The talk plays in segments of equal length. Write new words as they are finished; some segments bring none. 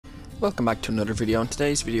Welcome back to another video. In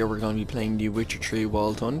today's video we're going to be playing the Witcher 3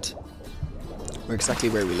 Wild Hunt. We're exactly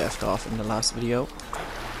where we left off in the last video.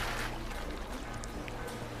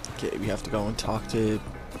 Okay, we have to go and talk to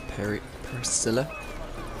Priscilla.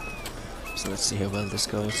 So let's see how well this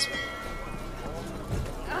goes.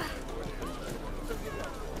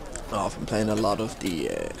 Oh, I've been playing a lot of the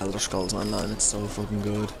Elder Scrolls Online, it's so fucking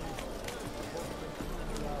good.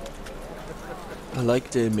 I like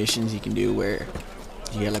the missions you can do where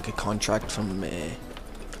you get like a contract from a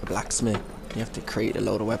blacksmith. You have to create a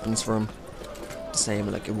load of weapons for him. The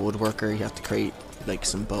same like a woodworker, you have to create like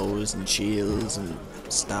some bows and shields and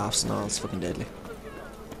staffs and all. It's fucking deadly.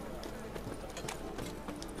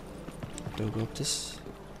 Do I go up this?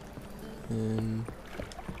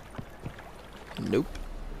 Nope.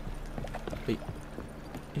 Wait.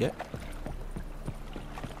 Yeah.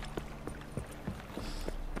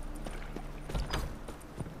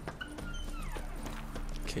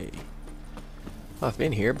 Okay. Oh, I've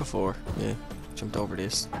been here before. Yeah. Jumped over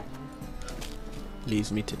this. Leads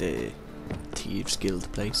me to the Thieves Guild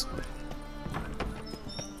place.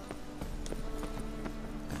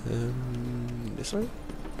 This way?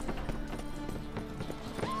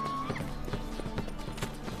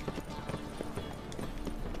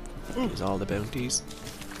 There's all the bounties.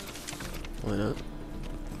 Why not?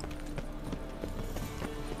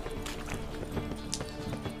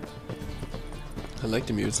 I like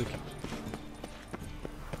the music.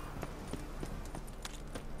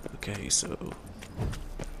 Okay, so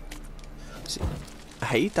see, I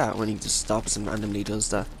hate that when he just stops and randomly does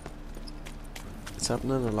that. It's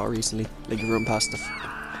happening a lot recently. Like you run past the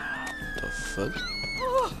fuck?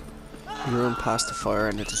 You run past the fire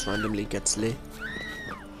and it just randomly gets lit.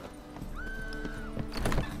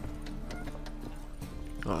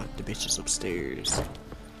 Oh, the bitch is upstairs.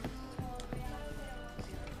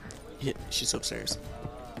 Yeah, she's upstairs.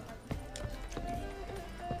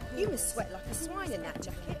 You must sweat like a swine in that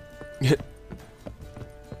jacket.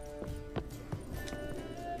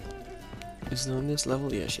 Is it on this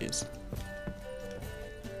level? Yeah, she is.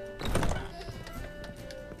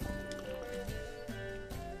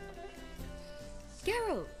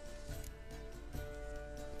 Geralt!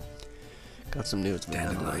 Got some news with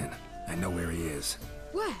Dandelion. I know where he is.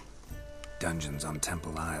 Where? Dungeons on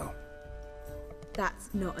Temple Isle.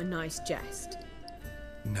 That's not a nice jest.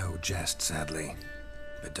 No jest, sadly.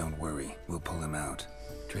 But don't worry, we'll pull him out.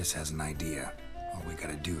 Triss has an idea. All we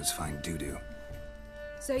gotta do is find Dudu.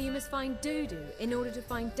 So you must find Dudu in order to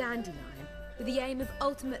find Dandelion, with the aim of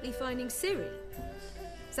ultimately finding Ciri?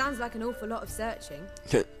 Sounds like an awful lot of searching,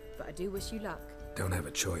 but I do wish you luck. Don't have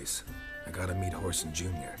a choice. I gotta meet Horson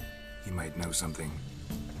Jr. He might know something.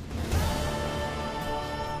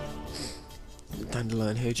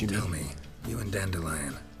 Dandelion, how'd you meet? Tell me, you and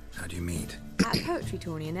Dandelion, how'd you meet? At a poetry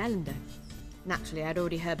tourney in Ellender. Naturally, I'd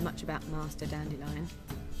already heard much about Master Dandelion.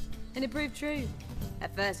 And it proved true.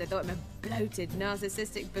 At first, I thought him a bloated,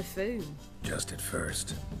 narcissistic buffoon. Just at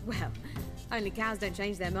first. Well, only cows don't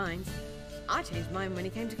change their minds. I changed mine when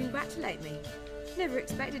he came to congratulate me. Never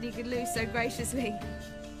expected he could lose so graciously.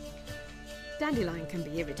 Dandelion can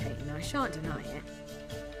be irritating, I shan't deny it.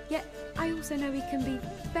 Yet, I also know he can be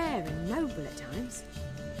fair and noble at times.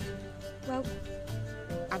 Well,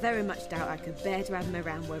 I very much doubt I could bear to have him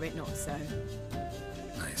around were it not so.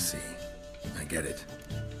 I see. I get it.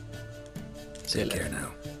 See you Take later. care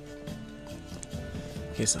now.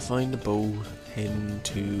 Okay, so find the bow, head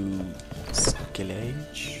to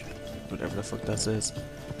Skillage, whatever the fuck that says.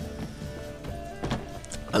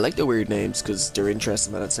 I like the weird names because they're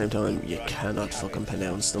interesting, but at the same time you cannot fucking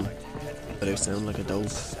pronounce them. But they sound like a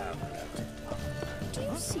dove.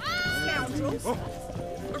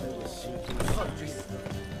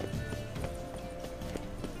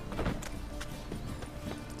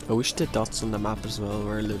 I wish the dots on the map as well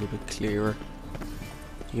were a little bit clearer.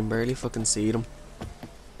 You can barely fucking see them.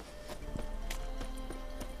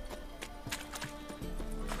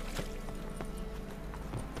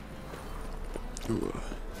 Ooh.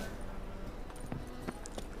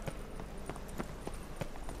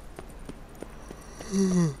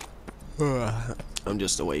 I'm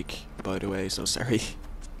just awake, by the way, so sorry.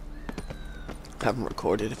 I haven't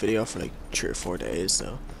recorded a video for like 3 or 4 days,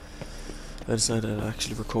 so I decided I'd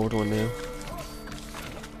actually record one now.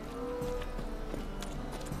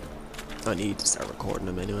 I need to start recording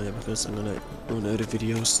them anyway because I'm gonna run out of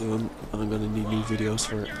videos soon and I'm gonna need new videos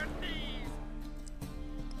for it.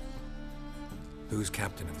 Who's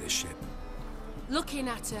captain of this ship? Looking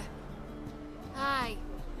at her. Aye,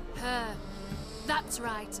 her. That's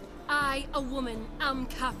right. I, a woman, am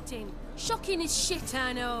captain. Shocking as shit,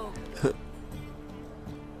 I know.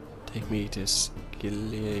 Take me to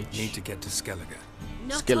Need to get to Skellige.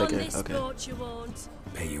 Not Skellige, on this okay. boat you won't.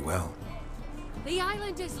 Pay you well. The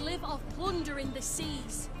islanders live off plunder in the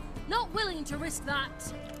seas. Not willing to risk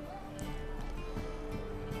that.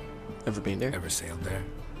 Ever been there? Ever sailed there?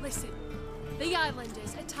 Listen, the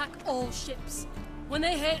islanders attack all ships. When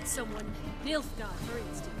they hate someone, Nilfgaard for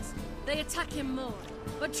instance, they attack him more.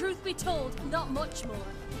 But truth be told, not much more.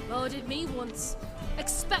 Boarded me once.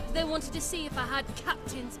 Expect they wanted to see if I had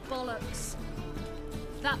captain's bollocks.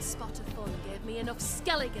 That spot of fun gave me enough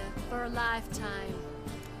Skellige for a lifetime.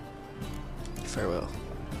 Farewell.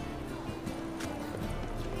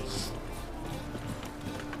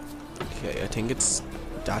 Okay, I think it's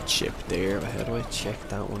that ship there. But how do I check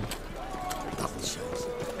that one?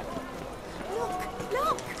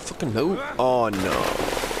 Look! Fucking no. Oh no.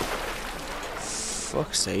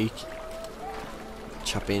 Fuck's sake.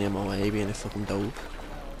 Chap being in my way, being a fucking dope.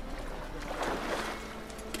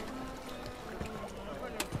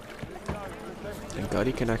 Thank God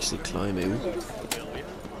he can actually climb out. It's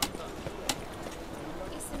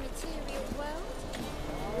a material world.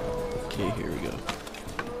 Okay, here we go.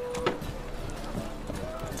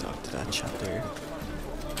 Talk to that chap there.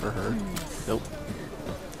 Or her. Nope.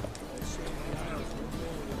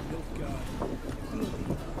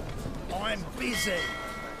 I'm busy.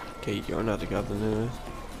 Okay, you're not a goblin anyway.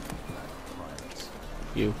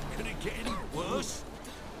 You. Could it get any worse?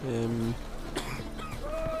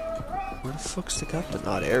 Where the fuck's the captain?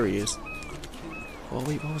 Oh, there he is. Oh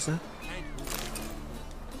wait, what was that?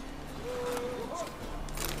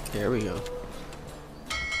 There we go.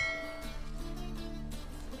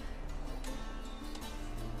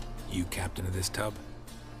 You captain of this tub?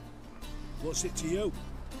 What's it to you?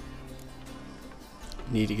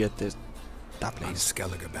 Need to get this. That I'm place.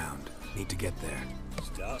 Skellige bound. Need to get there.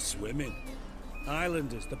 Start swimming.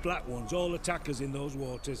 Islanders, the black ones, all attackers in those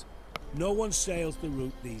waters. No one sails the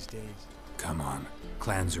route these days. Come on.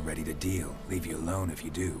 Clans are ready to deal. Leave you alone if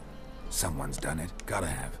you do. Someone's done it. Gotta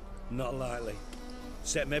have. Not likely.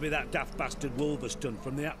 Except maybe that daft bastard Wolverston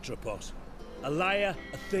from the Atropos. A liar,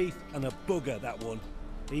 a thief, and a bugger, that one.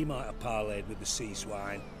 He might have parlayed with the sea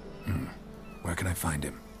swine. Where can I find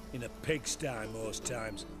him? In a pigsty most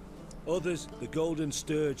times. Others, the Golden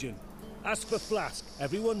Sturgeon. Ask for Flask.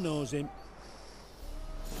 Everyone knows him.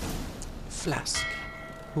 Flask.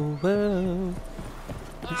 Oh well.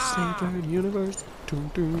 The savored universe.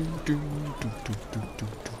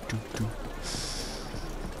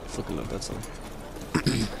 Fucking love that song.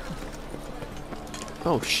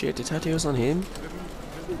 Oh shit, the tattoo's on him?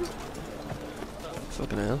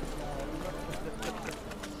 Fucking hell.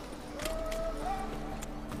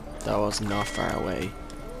 That was not far away.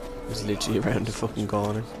 It was literally around the fucking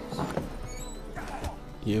corner.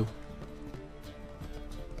 You.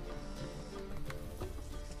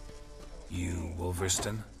 You,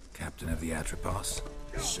 Wolverston, captain of the Atropos?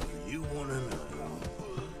 So you want to know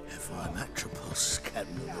if I'm Atropos,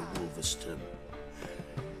 captain of the Wolverston?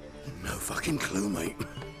 No fucking clue, mate.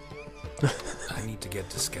 I need to get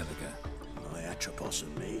to Skellige. My Atropos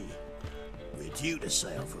and me, we're due to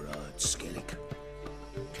sail for our Skellige,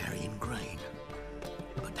 carrying grain.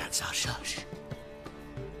 But that's hush-hush.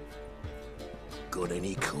 Got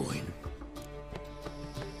any coin?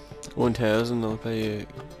 1,000, I'll pay you.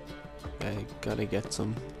 I gotta get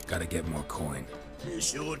some. Gotta get more coin. You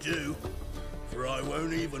sure do. For I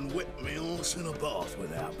won't even whip me horse in a bath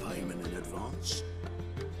without payment in advance.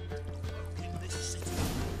 In this city,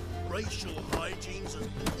 racial hygiene's as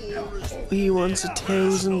poor as... He wants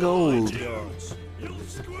 1,000 gold.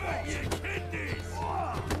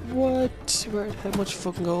 What? How much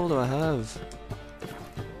fucking gold do I have?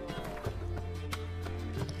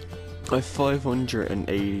 I have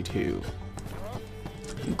 582.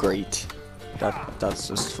 Great. That's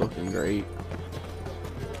just fucking great.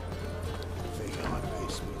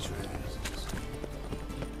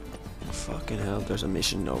 Fucking hell, there's a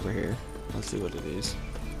mission over here. I'll see what it is.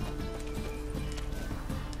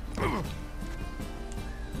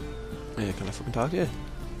 Yeah, can I fucking talk to you?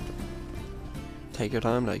 Take your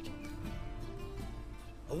time, like.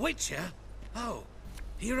 A witcher? Oh,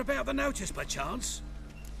 hear about the notice by chance?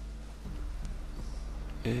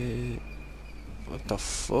 What the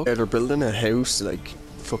fuck? Yeah, they're building a house, like,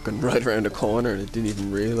 fucking right around the corner. I didn't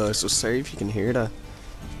even realise. So sorry if you can hear that.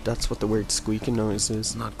 That's what the weird squeaking noise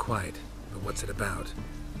is. Not quite, but what's it about?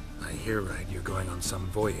 I hear right, you're going on some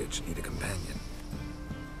voyage, need a companion.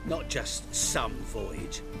 Not just some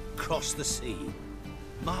voyage. Cross the sea.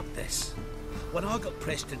 Mark this. When I got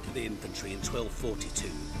pressed into the infantry in 1242,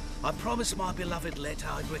 I promised my beloved Let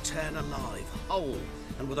I'd return alive, whole,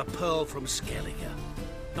 and with a pearl from Skellige.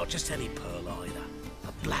 Not just any pearl either.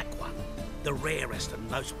 A black one. The rarest and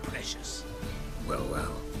most precious. Well,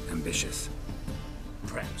 well, ambitious.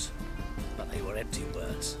 Perhaps. But they were empty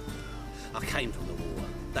words. I came from the war,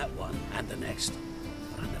 that one and the next.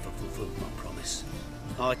 But I never fulfilled my promise.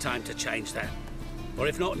 High time to change that. Or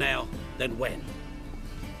if not now, then when?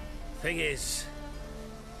 Thing is,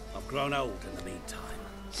 I've grown old in the meantime,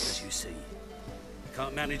 as you see.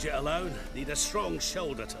 Can't manage it alone, need a strong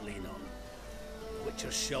shoulder to lean on.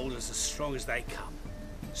 Witcher's shoulders as strong as they come.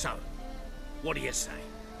 So, what do you say?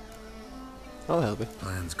 I'll help you.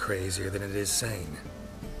 Plan's crazier than it is sane,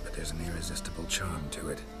 but there's an irresistible charm to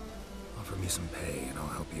it. Offer me some pay and I'll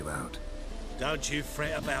help you out. Don't you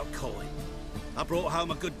fret about coin. I brought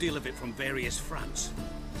home a good deal of it from various fronts.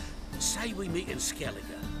 Say we meet in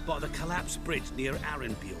Skellige, by the collapsed bridge near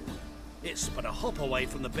Arenbjorn. It's but a hop away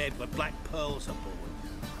from the bed where black pearls are born.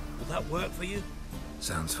 Will that work for you?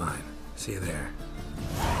 Sounds fine. See you there.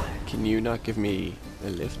 Can you not give me a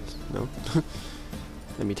lift? No?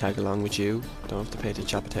 Let me tag along with you. Don't have to pay the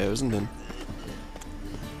chap 1,000 then.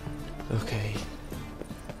 Okay.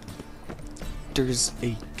 There's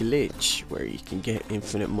a glitch where you can get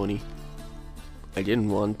infinite money. I didn't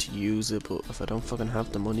want to use it, but if I don't fucking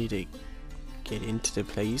have the money to get into the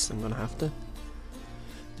place, I'm gonna have to.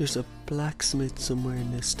 There's a blacksmith somewhere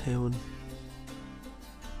in this town.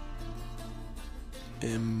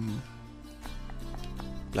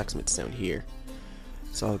 Blacksmith's down here.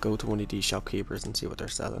 So I'll go to one of these shopkeepers and see what they're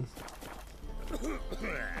selling.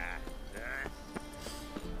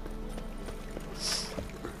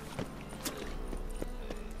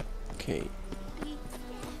 Okay.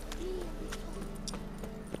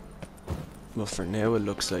 Well, for now it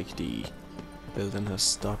looks like the building has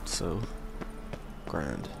stopped, so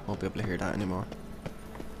grand. Won't be able to hear that anymore.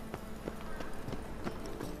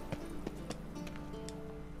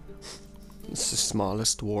 It's the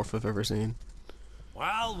smallest dwarf I've ever seen.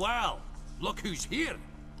 Well, well, look who's here.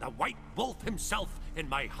 The White Wolf himself in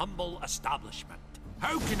my humble establishment.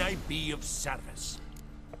 How can I be of service?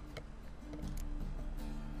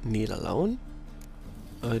 Need a loan?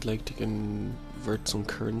 I'd like to convert some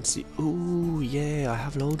currency. Ooh, yeah, I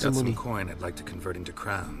have loads of Got money. some coin I'd like to convert into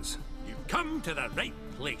crowns. You've come to the right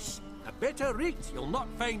place. A better rate you'll not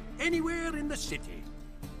find anywhere in the city.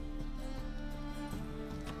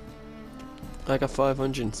 I got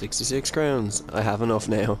 566 crowns. I have enough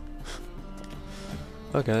now.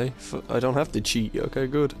 Okay, I don't have to cheat. Okay,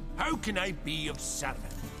 good. How can I be of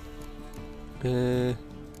service? Oh,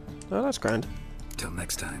 that's grand. Till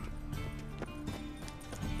next time.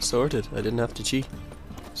 Sorted. I didn't have to cheat.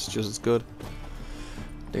 It's just as good.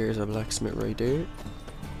 There's a blacksmith right there.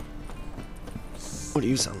 What are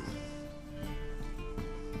you selling?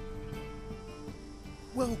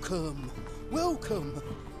 Welcome, welcome.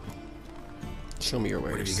 Show me your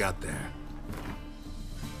wares. What have you got there?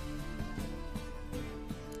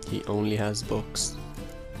 He only has books.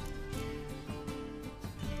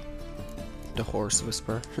 The Horse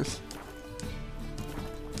Whisperer.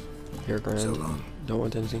 Here, grand. So long. Don't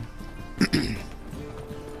want anything.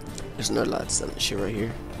 There's another lad selling shit right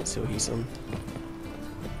here. Let's see what he's on.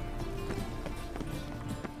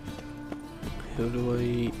 Who do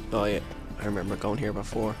I... Oh yeah, I remember going here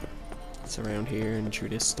before. It's around here and through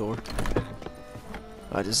this store.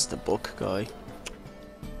 Ah, this is the book guy.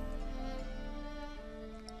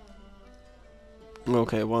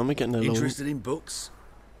 Okay, well, am I getting a loan? Interested in books?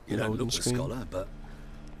 You don't Loading look a screen. scholar, but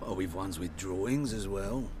well, we've ones with drawings as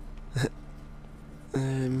well.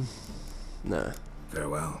 Nah.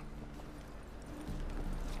 Farewell.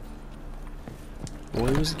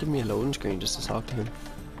 Why was he giving me a loading screen just to talk to him?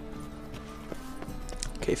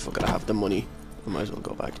 Okay, fuck it, I have the money. I might as well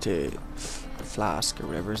go back to Flask or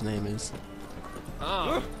whatever his name is.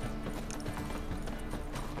 Ah.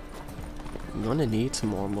 I'm gonna need some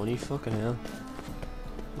more money, fucking hell.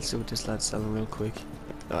 Let's see what this lad's selling real quick.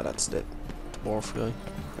 Ah, that's the dwarf guy.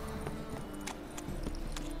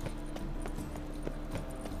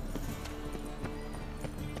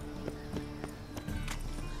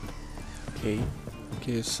 Okay,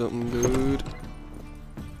 get something good.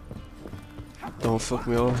 Don't fuck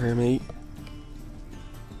me over here, mate.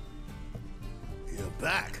 You're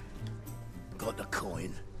back. Got the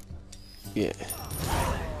coin. Yeah.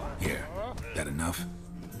 Here. That enough?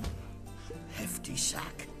 Hefty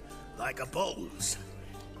sack. Like a bowls.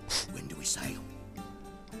 When do we sail?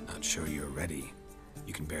 Not sure you're ready.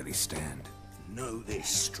 You can barely stand. Know this,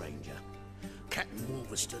 stranger. Captain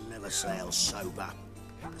Wolverston never sails sober.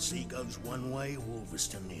 The sea goes one way,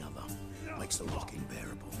 Wolverston the other. Makes the rocking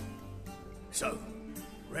bearable. So,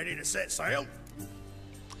 ready to set sail?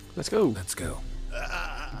 Let's go. Let's go.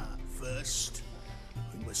 First,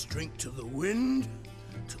 we must drink to the wind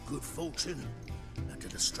to good fortune and to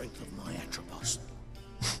the strength of my Atropos.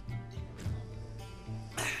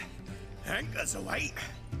 Anchors away.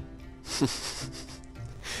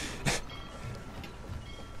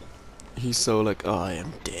 He's so like, oh, I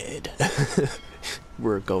am dead.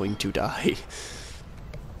 We're going to die.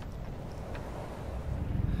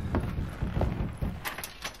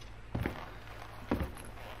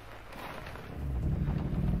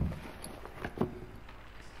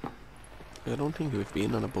 I don't think we've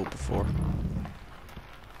been on a boat before.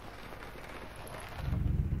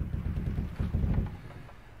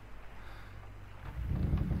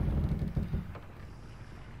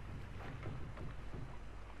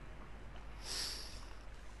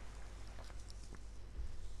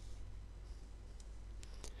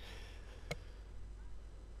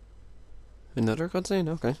 Another cutscene?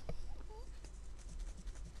 Okay.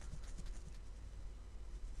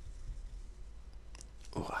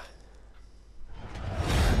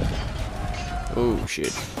 Oh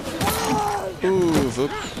shit. Ooh,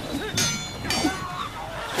 fuck.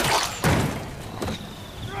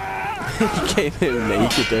 He came out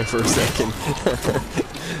naked there for a second.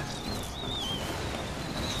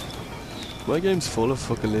 My game's full of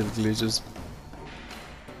fucking little glitches.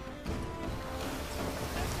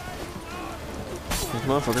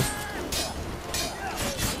 Come on, fucker.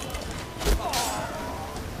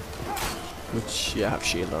 Which, yeah, have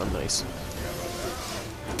shield on, nice.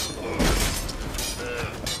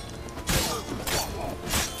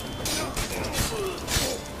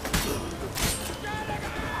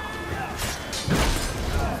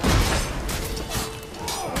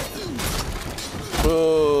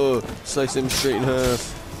 Oh, slice him straight in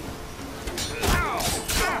half.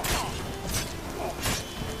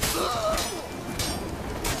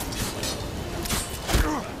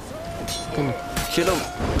 Kill him!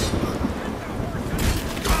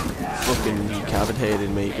 Fucking decapitated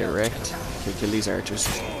and make it wrecked. Okay, kill these archers.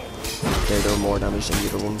 They're doing more damage than the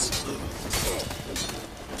other ones.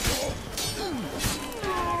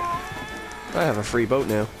 I have a free boat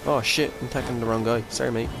now. Oh shit, I'm attacking the wrong guy.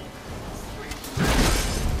 Sorry, mate.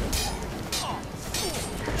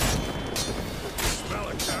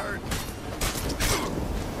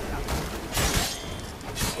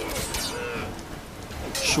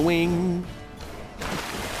 Swing!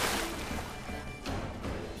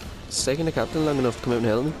 It's taking the captain long enough to come out and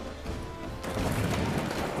help me.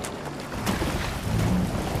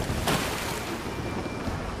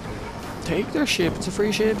 Take their ship, it's a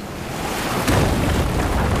free ship.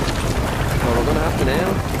 Oh, we're gonna have to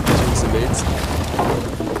now. Some bids.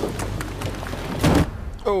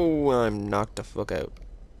 Oh, I'm knocked the fuck out.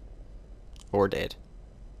 Or dead.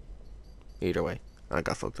 Either way, I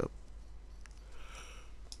got fucked up.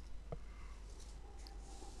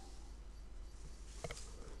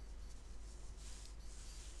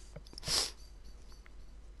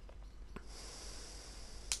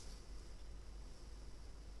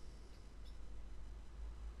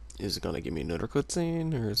 Is it gonna give me another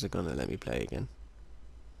cutscene, or is it gonna let me play again?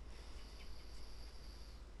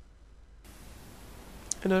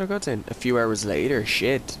 Another cutscene. A few hours later,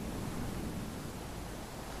 shit.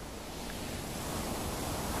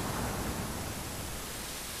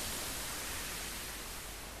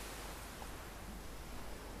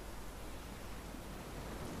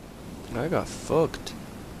 I got fucked.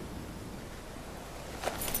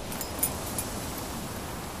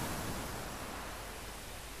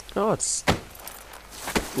 Oh, it's...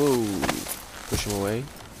 Whoa. Push him away.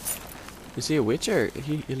 You see a Witcher?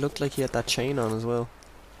 He looked like he had that chain on as well.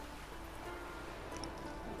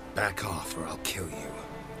 Back off or I'll kill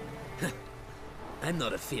you. I'm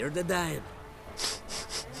not afeard of dying.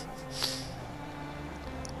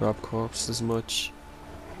 Rob corpse as much.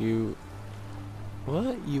 You...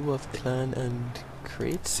 What? You have clan and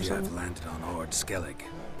crate? See, I've landed on Ord Skellig.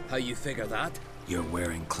 How you figure that? You're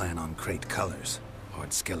wearing clan on crate colors.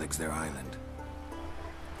 Ord Skellig's their island.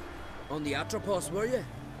 On the Atropos, were you?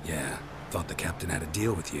 Yeah, thought the captain had a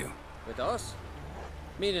deal with you. With us?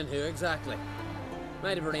 Meaning who exactly?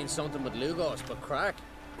 Might have arranged something with Lugos, but crack?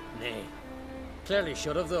 Nay. Clearly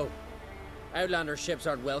should have, though. Outlander ships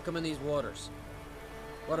aren't welcome in these waters.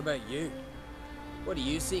 What about you? What do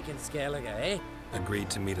you seek in Skellig, eh? Agreed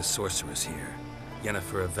to meet a sorceress here.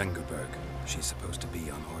 Yennefer of Vengerberg. She's supposed to be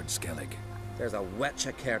on Ord Skellig. There's a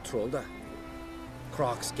wetcha Kertrolda.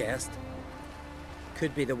 Croc's guest.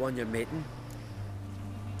 Could be the one you're meeting.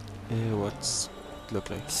 What's look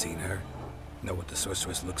like? Seen her? Know what the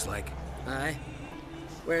sorceress looks like? Aye.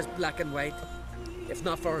 Wears black and white. If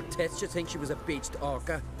not for her tits, you'd think she was a beached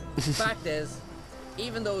orca. Fact is,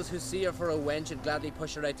 even those who see her for a wench would gladly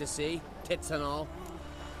push her out to sea, tits and all.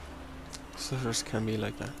 Sisters can be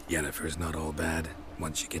like that. Yennefer's not all bad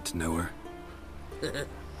once you get to know her.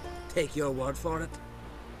 Take your word for it.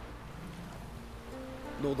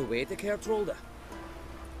 Know the way to Kertrolda?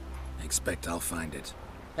 Expect I'll find it.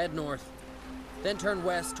 Head north. Then turn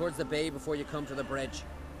west towards the bay before you come to the bridge.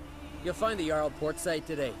 You'll find the Jarl port site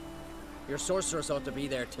today. Your sorceress ought to be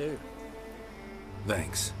there too.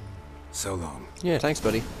 Thanks. So long. Yeah, thanks,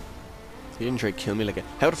 buddy. He didn't try to kill me like a...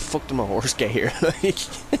 How the fuck did my horse get here? Like...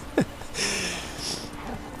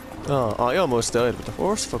 Oh, I almost died, but the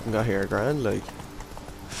horse fucking got here grand, like...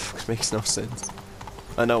 Fuck, it makes no sense.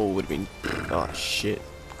 I know it would have been... Oh, shit.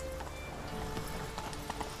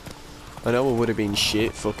 I know it would have been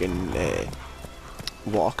shit fucking,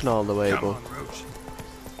 walking all the way, but...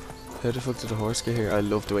 How the fuck did the horse get here? I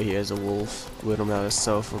love the way he has a wolf with him, that is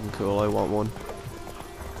so fucking cool, I want one.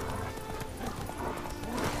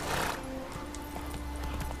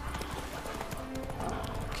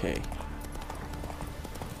 Okay.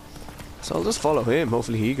 So I'll just follow him,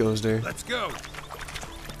 hopefully he goes there. Let's go.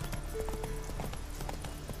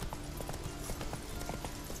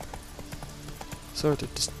 Sort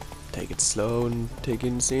of just take it slow and take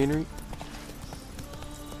in the scenery.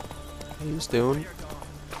 What he was doing.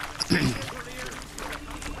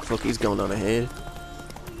 Fuck, he's going on ahead.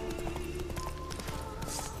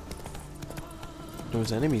 There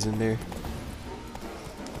was enemies in there.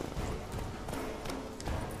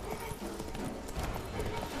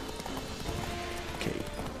 Okay.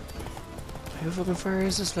 How fucking far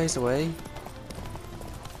is this place away?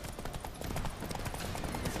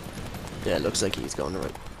 Yeah, it looks like he's going to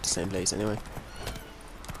the same place anyway.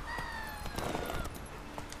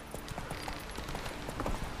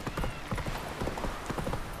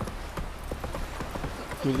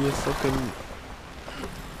 Will you fucking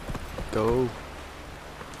go?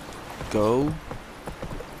 Go?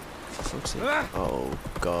 For fuck's sake. Oh,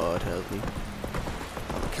 God help me.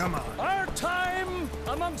 Come on. Our time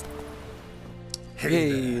amongst...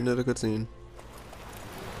 Hey, another cutscene.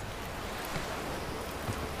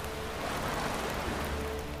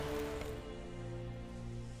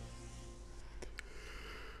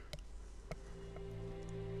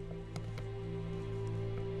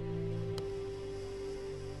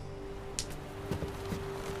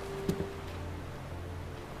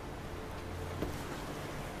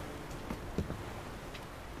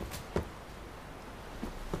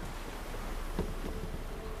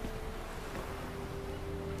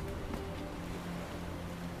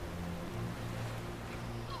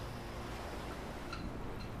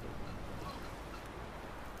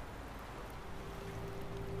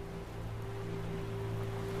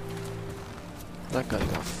 That guy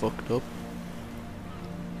got fucked up.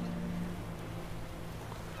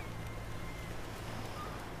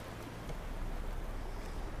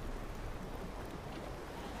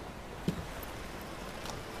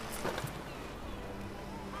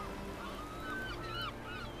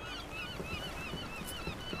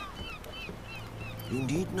 You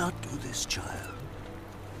need not do this, child.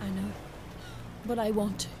 I know, but I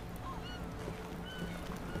want to.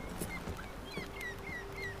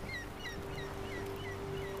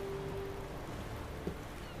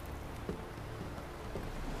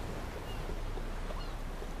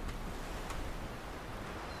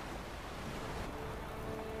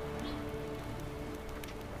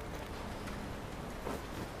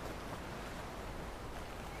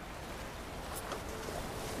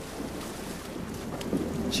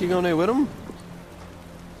 She going out with him?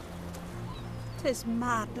 'Tis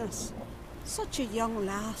madness. Such a young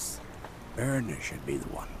lass. Erna should be the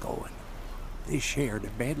one going. They shared a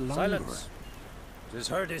bed longer. Silence. It is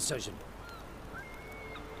her decision.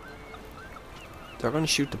 They're gonna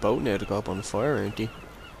shoot the boat now to go up on the fire, aren't they?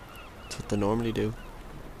 That's what they normally do.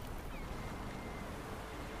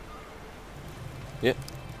 Yep.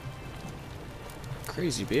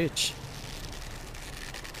 Crazy bitch.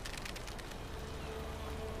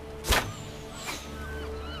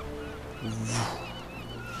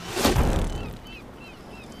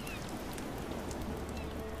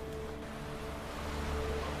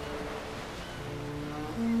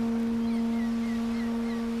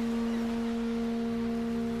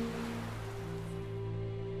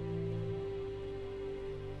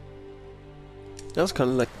 That was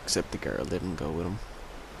kind of like, except the girl didn't go with him.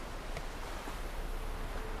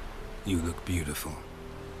 You look beautiful.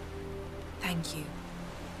 Thank you.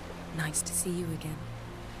 Nice to see you again.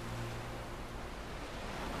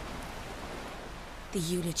 The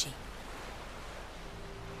eulogy.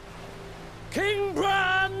 King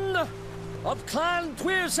Bran of Clan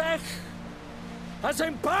Twirsech has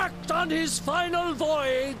embarked on his final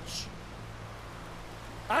voyage.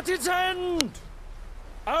 At its end,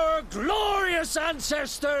 our glorious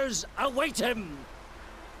ancestors await him.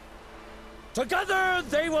 Together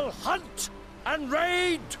they will hunt and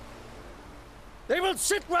raid. They will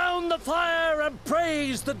sit round the fire and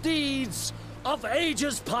praise the deeds of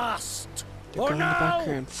ages past. They're For going back now,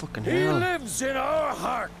 here in fucking he hell. lives in our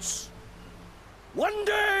hearts. One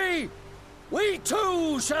day, we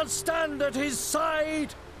too shall stand at his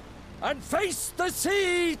side and face the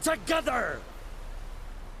sea together.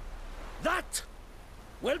 That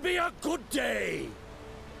will be a good day.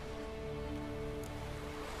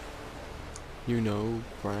 You know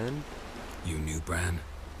Bran? You knew Bran?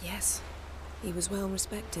 Yes, he was well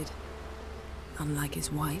respected. Unlike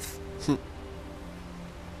his wife.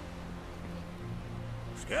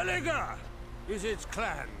 Skellige is its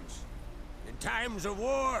clans. In times of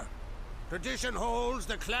war, tradition holds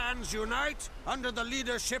the clans unite under the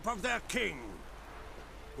leadership of their king.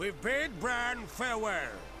 We've bade Bran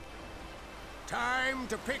farewell. Time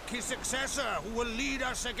to pick his successor who will lead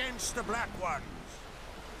us against the Black Ones.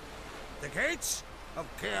 The gates of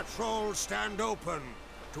Caer Troll stand open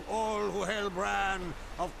to all who hail Bran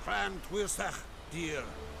of Clan Twisach dear.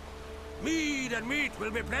 Mead and meat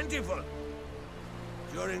will be plentiful.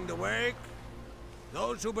 During the wake,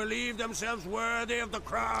 those who believe themselves worthy of the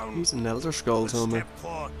crown He's an Elder Scrolls will homie. step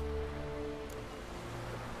forth.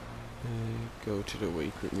 Go to the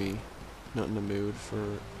wake with me. Not in the mood for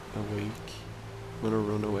a week. Wanna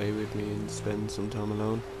run away with me and spend some time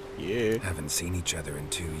alone? Yeah. Haven't seen each other in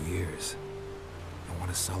 2 years. I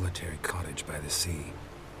want a solitary cottage by the sea.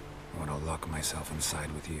 I want to lock myself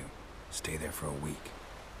inside with you. Stay there for a week.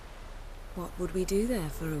 What would we do there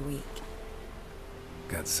for a week?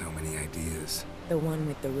 Got so many ideas. The one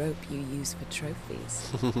with the rope you use for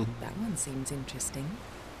trophies. That one seems interesting.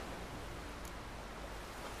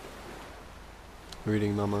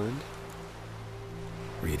 Reading my mind?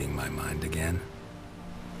 Reading my mind again?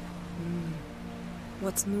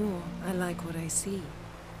 What's more, I like what I see.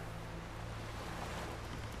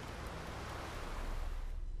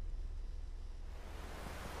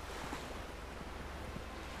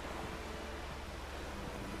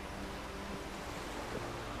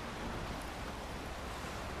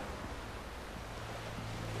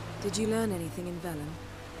 Did you learn anything in Velen?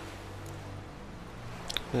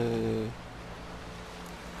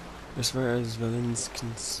 As far as Velen's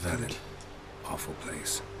concerned. Velen. Awful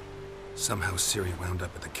place. Somehow Ciri wound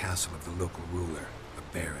up at the castle of the local ruler,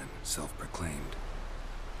 a baron, self-proclaimed.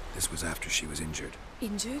 This was after she was injured.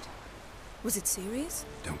 Injured? Was it serious?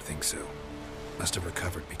 Don't think so. Must have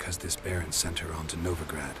recovered because this baron sent her on to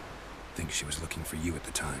Novigrad. Think she was looking for you at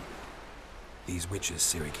the time. These witches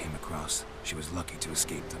Ciri came across, she was lucky to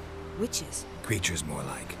escape them. Witches? Creatures more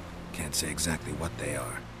like. Can't say exactly what they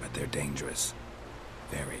are, but they're dangerous.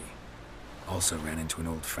 Very. Also ran into an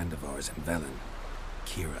old friend of ours in Velen,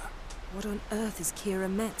 Kira. What on earth is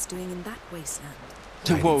Kira Metz doing in that wasteland?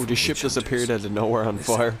 Whoa, the ship just appeared out of nowhere on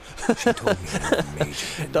fire. She told me another mage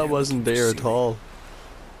had been That there wasn't looking for there at Ciri. all.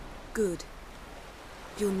 Good.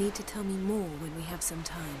 You'll need to tell me more when we have some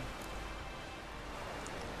time.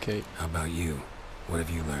 Okay. How about you? What have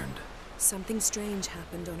you learned? Something strange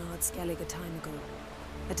happened on Ard Skellig a time ago.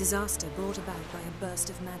 A disaster brought about by a burst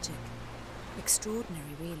of magic.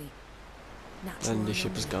 Extraordinary, really. Natural And the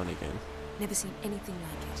ship is anomaly. gone again. Never seen anything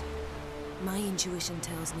like it. My intuition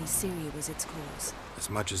tells me Ciri was its cause. As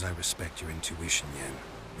much as I respect your intuition, Yen,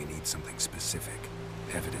 we need something specific.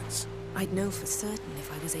 Evidence. I'd know for certain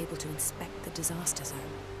if I was able to inspect the disaster zone.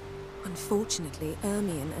 Unfortunately,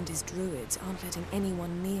 Ermion and his druids aren't letting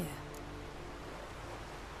anyone near.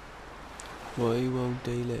 Why won't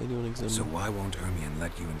they let anyone examine? So why won't Ermion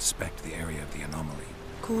let you inspect the area of the anomaly?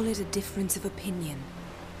 Call it a difference of opinion.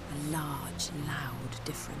 A large, loud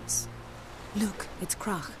difference. Look, it's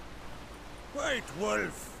Krach. White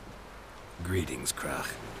Wolf, Greetings, Krach.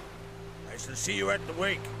 I shall see you at the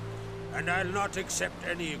wake, and I'll not accept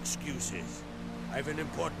any excuses. I've an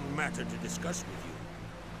important matter to discuss with you.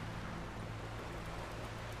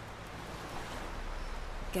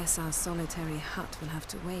 Guess our solitary hut will have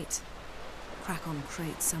to wait. Crack on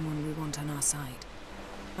crate someone we want on our side.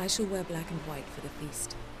 I shall wear black and white for the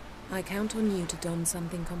feast. I count on you to don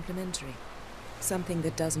something complimentary. Something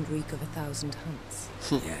that doesn't reek of 1,000 hunts.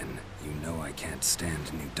 Yen, you know I can't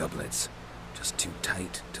stand new doublets. Just too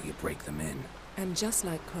tight till you break them in. And just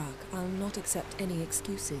like Krag, I'll not accept any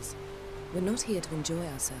excuses. We're not here to enjoy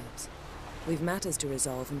ourselves. We've matters to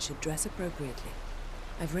resolve and should dress appropriately.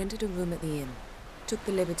 I've rented a room at the inn. Took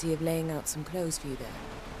the liberty of laying out some clothes for you there.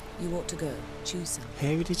 You ought to go. Choose some.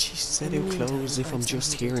 How did she set In out the meantime, clothes if find I'm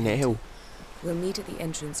just something here to attend now? to. We'll meet at the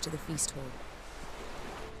entrance to the feast hall.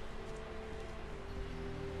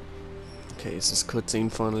 Okay, is this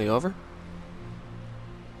cutscene finally over?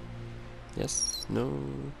 Yes? No?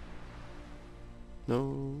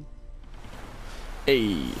 No?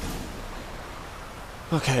 Hey!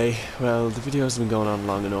 Okay, well, the video's been going on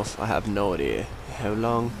long enough. I have no idea how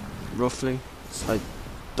long, roughly. I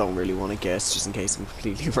don't really want to guess, just in case I'm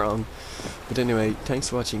completely wrong. But anyway, thanks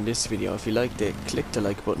for watching this video. If you liked it, click the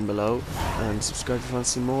like button below, and subscribe if you want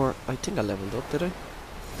to see more. I think I leveled up, did I?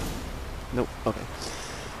 Nope, okay.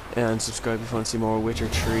 And subscribe if you want to see more Witcher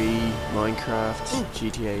 3, Minecraft,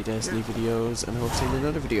 GTA, Destiny videos, and I hope to see you in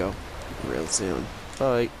another video real soon.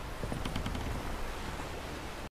 Bye!